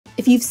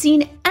If you've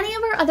seen any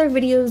of our other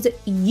videos,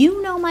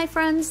 you know, my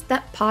friends,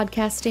 that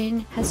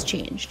podcasting has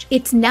changed.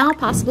 It's now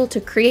possible to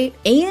create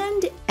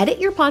and edit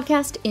your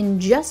podcast in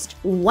just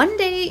one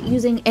day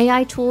using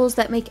AI tools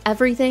that make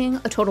everything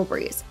a total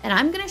breeze. And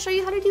I'm going to show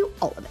you how to do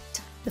all of it.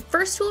 The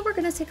first tool we're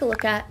going to take a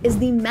look at is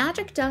the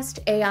Magic Dust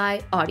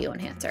AI Audio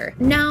Enhancer.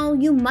 Now,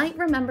 you might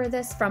remember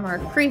this from our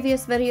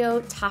previous video,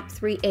 Top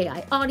 3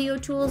 AI Audio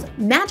Tools.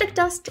 Magic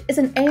Dust is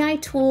an AI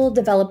tool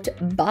developed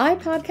by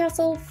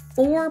Podcastle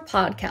for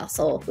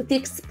Podcastle with the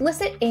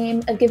explicit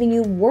aim of giving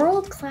you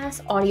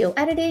world-class audio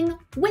editing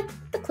with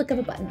the click of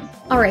a button.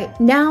 All right,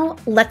 now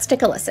let's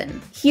take a listen.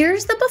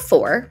 Here's the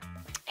before.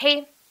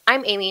 Hey,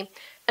 I'm Amy.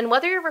 And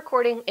whether you're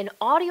recording an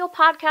audio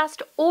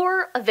podcast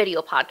or a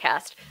video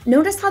podcast,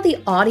 notice how the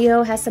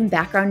audio has some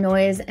background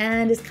noise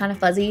and is kind of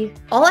fuzzy?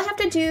 All I have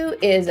to do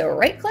is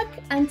right-click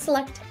and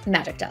select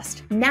Magic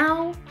Dust.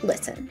 Now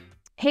listen.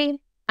 Hey,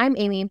 I'm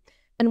Amy.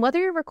 And whether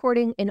you're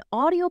recording an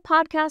audio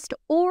podcast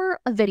or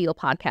a video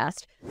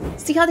podcast,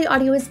 see how the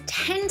audio is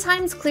 10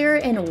 times clearer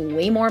and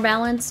way more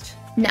balanced?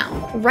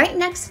 Now, right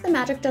next to the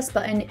Magic Dust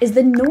button is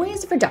the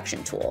noise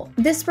reduction tool.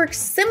 This works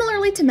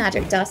similarly to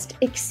Magic Dust,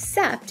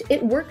 except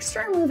it works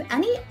to remove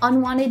any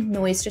unwanted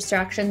noise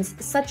distractions,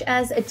 such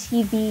as a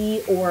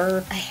TV or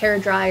a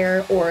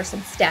hairdryer or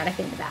some static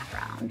in the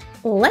background.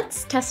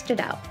 Let's test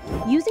it out.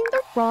 Using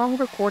the wrong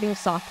recording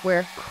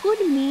software could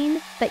mean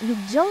that you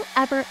don't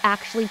ever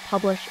actually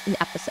publish an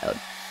episode.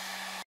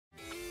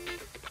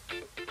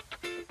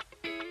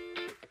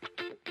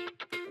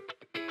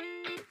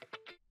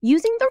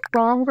 Using the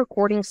wrong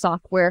recording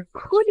software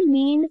could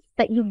mean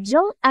that you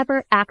don't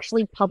ever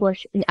actually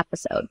publish an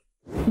episode.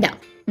 Now,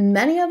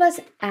 many of us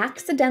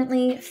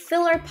accidentally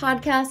fill our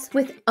podcasts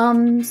with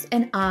ums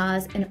and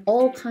ahs and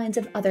all kinds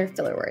of other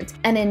filler words.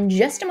 And in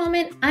just a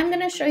moment, I'm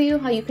going to show you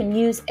how you can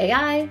use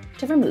AI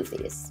to remove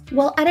these.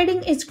 While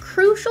editing is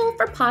crucial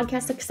for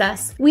podcast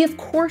success, we of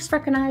course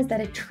recognize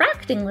that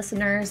attracting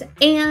listeners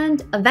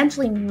and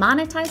eventually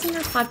monetizing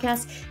your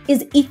podcast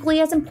is equally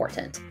as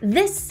important.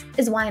 This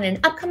is why in an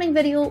upcoming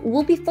video,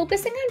 we'll be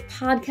focusing on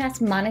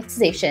podcast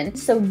monetization.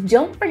 So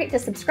don't forget to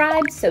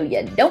subscribe so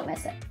you don't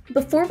miss it.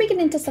 Before we get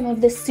into some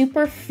of the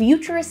super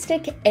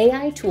futuristic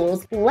AI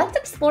tools, let's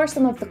explore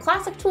some of the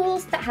classic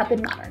tools that have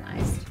been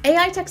modernized.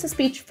 AI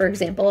text-to-speech, for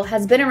example,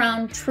 has been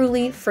around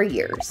truly for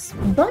years.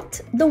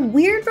 But the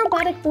weird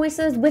robotic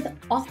voices with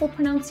awful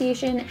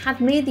pronunciation have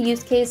made the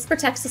use case for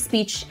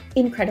text-to-speech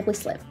incredibly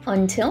slim.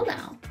 Until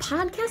now.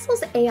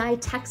 Podcastle's AI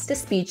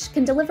text-to-speech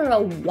can deliver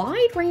a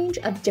wide range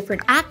of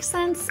different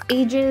accents,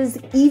 ages,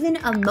 even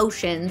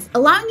emotions,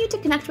 allowing you to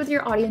connect with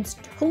your audience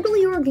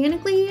totally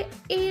organically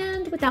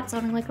and without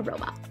sounding like a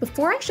robot.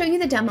 Before I show you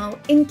the demo,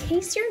 in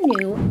case you're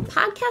new,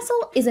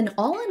 Podcastle is an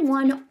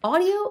all-in-one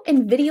audio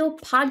and video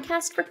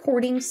podcast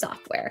recording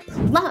software,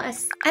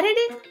 plus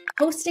editing,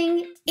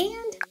 hosting,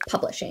 and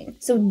publishing.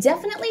 So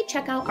definitely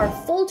check out our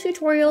full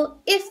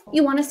tutorial if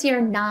you want to see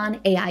our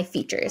non-AI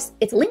features.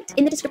 It's linked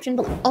in the description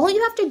below. All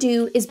you have to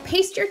do is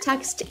paste your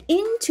text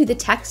into the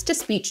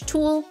text-to-speech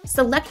tool,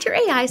 select your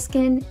AI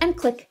skin, and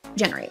click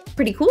generate.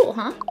 Pretty cool,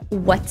 huh?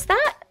 What's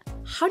that?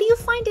 How do you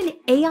find an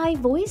AI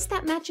voice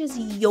that matches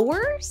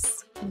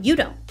yours? You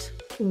don't.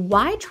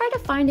 Why try to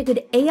find a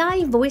good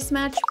AI voice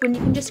match when you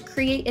can just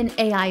create an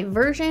AI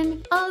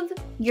version of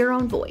your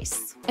own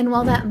voice? And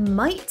while that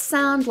might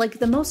sound like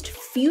the most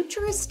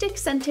futuristic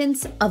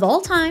sentence of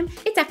all time,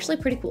 it's actually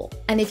pretty cool.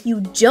 And if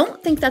you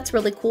don't think that's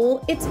really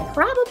cool, it's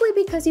probably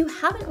because you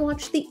haven't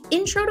watched the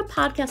intro to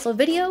Podcastle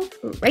video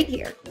right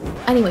here.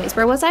 Anyways,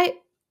 where was I?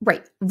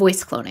 Right,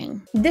 voice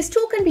cloning. This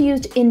tool can be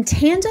used in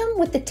tandem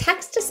with the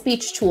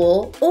text-to-speech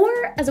tool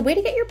or as a way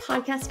to get your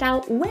podcast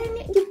out when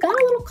you've got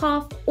a little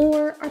cough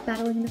or are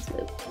battling the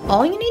flu.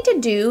 All you need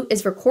to do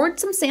is record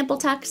some sample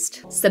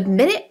text,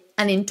 submit it,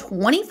 and in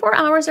 24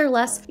 hours or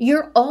less,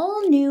 your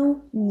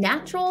all-new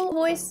natural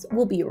voice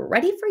will be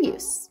ready for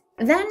use.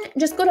 Then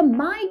just go to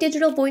My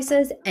Digital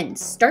Voices and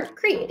start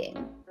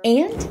creating.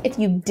 And if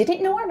you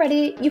didn't know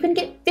already, you can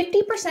get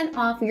 50%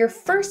 off your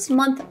first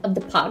month of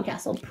the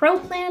Podcastle Pro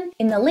plan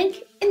in the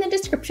link in the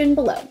description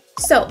below.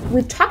 So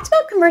we've talked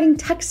about converting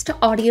text to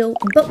audio,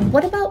 but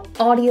what about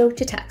audio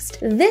to text?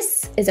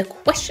 This is a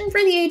question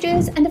for the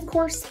ages, and of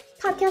course,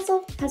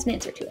 Podcastle has an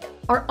answer to it.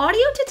 Our audio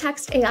to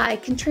text AI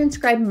can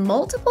transcribe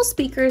multiple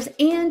speakers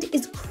and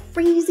is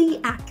crazy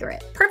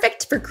accurate.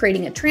 Perfect for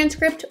creating a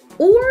transcript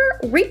or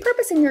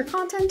repurposing your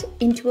content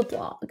into a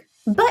blog.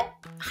 But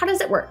how does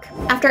it work?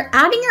 After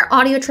adding your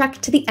audio track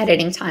to the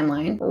editing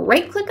timeline,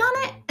 right-click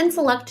on it and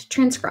select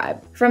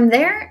transcribe. From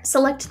there,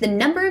 select the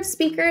number of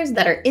speakers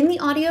that are in the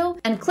audio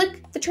and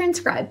click the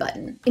transcribe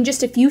button. In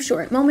just a few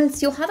short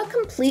moments, you'll have a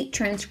complete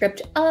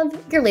transcript of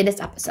your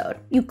latest episode.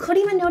 You could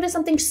even notice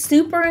something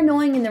super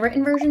annoying in the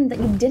written version that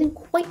you didn't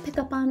quite pick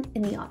up on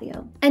in the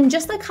audio. And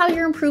just like how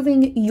you're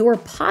improving your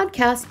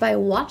podcast by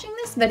watching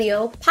this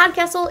video,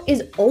 Podcastle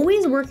is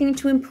always working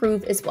to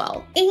improve as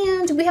well.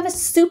 And we have a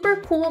super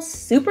cool,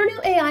 super new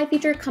AI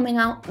feature coming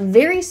out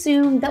very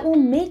soon that will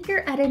make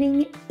your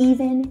editing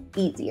even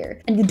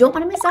easier. And you don't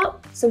want to miss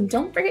out, so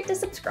don't forget to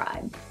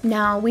subscribe.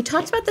 Now, we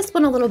talked about this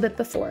one a little bit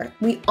before.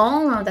 We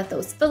all know that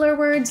those filler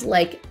words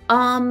like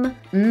and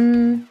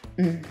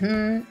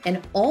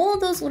all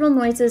those little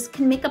noises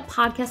can make a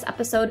podcast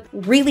episode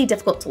really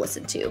difficult to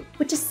listen to,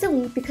 which is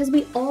silly because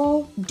we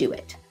all do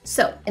it.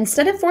 So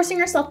instead of forcing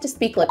yourself to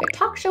speak like a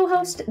talk show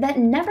host that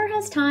never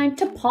has time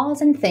to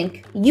pause and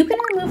think, you can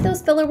remove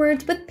those filler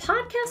words with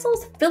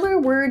Podcastle's filler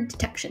word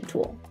detection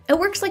tool. It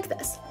works like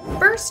this.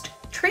 First,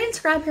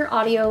 transcribe your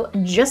audio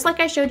just like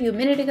I showed you a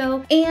minute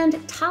ago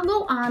and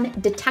toggle on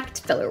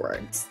detect filler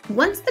words.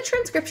 Once the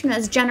transcription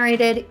is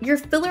generated, your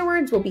filler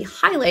words will be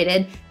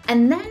highlighted,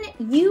 and then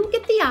you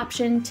get the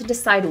option to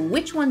decide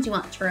which ones you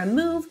want to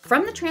remove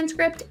from the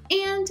transcript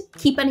and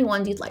keep any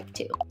ones you'd like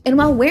to. And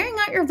while wearing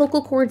out your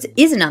vocal cords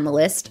isn't on the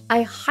list,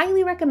 I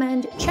highly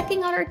recommend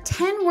checking out our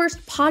 10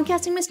 worst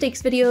podcasting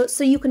mistakes video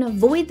so you can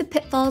avoid the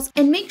pitfalls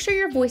and make sure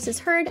your voice is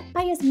heard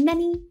by as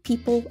many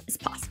people as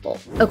possible.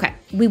 Okay,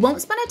 we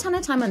won't spend a ton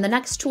of time on the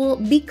next tool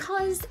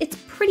because it's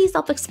pretty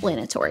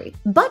self-explanatory,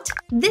 but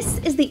this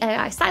is the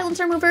AI silence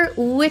remover,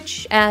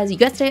 which, as you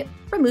guessed it,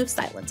 removes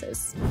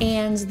silences.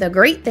 And the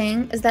great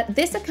thing is that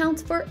this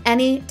accounts for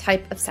any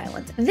type of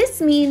silence.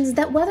 This means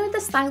that whether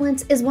the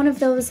silence is one of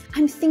those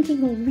I'm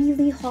thinking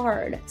really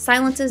hard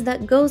silences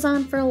that goes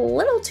on for a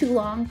little too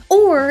long,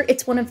 or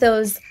it's one of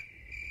those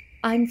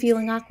I'm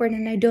feeling awkward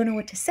and I don't know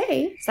what to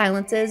say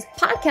silences,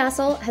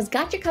 Podcastle has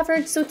got you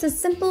covered, so it's as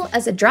simple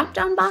as a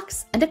drop-down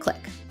box and a click.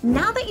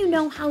 Now that you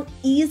know how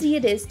easy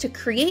it is to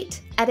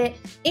create, edit,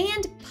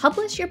 and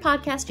publish your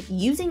podcast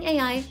using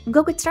AI,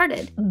 go get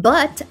started.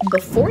 But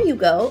before you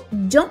go,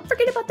 don't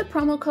forget about the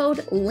promo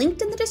code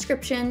linked in the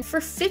description for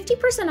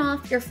 50%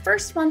 off your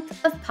first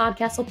month of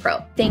Podcastle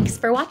Pro. Thanks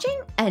for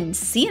watching and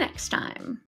see you next time.